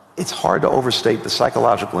it's hard to overstate the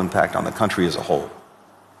psychological impact on the country as a whole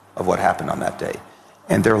of what happened on that day.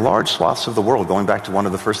 And there are large swaths of the world, going back to one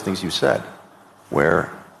of the first things you said,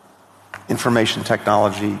 where information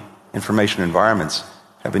technology, information environments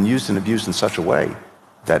have been used and abused in such a way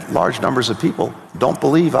that large numbers of people don't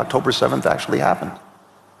believe October 7th actually happened.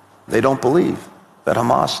 They don't believe that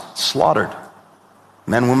Hamas slaughtered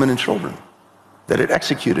men, women, and children, that it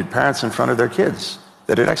executed parents in front of their kids,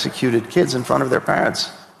 that it executed kids in front of their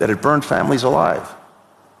parents, that it burned families alive.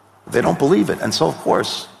 They don't believe it. And so, of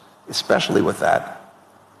course, especially with that,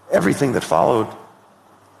 everything that followed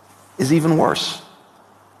is even worse.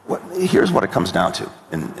 Here's what it comes down to,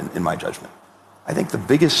 in my judgment. I think the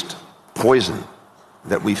biggest poison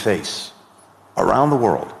that we face around the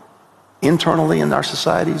world, internally in our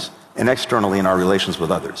societies and externally in our relations with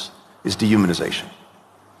others, is dehumanization.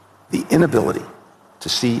 The inability to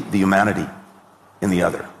see the humanity in the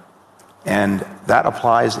other. And that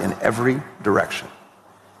applies in every direction.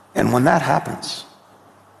 And when that happens,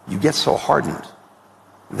 you get so hardened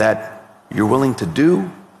that you're willing to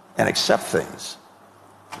do and accept things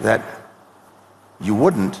that you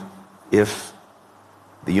wouldn't if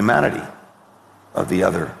the humanity of the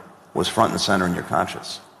other was front and center in your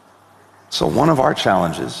conscience. So one of our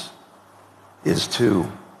challenges is to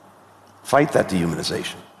fight that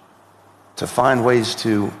dehumanization, to find ways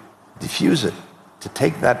to diffuse it, to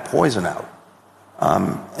take that poison out.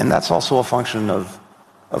 And that's also a function of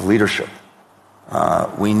leadership.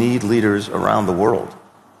 We need leaders around the world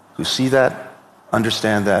who see that,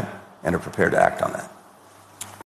 understand that, and are prepared to act on that.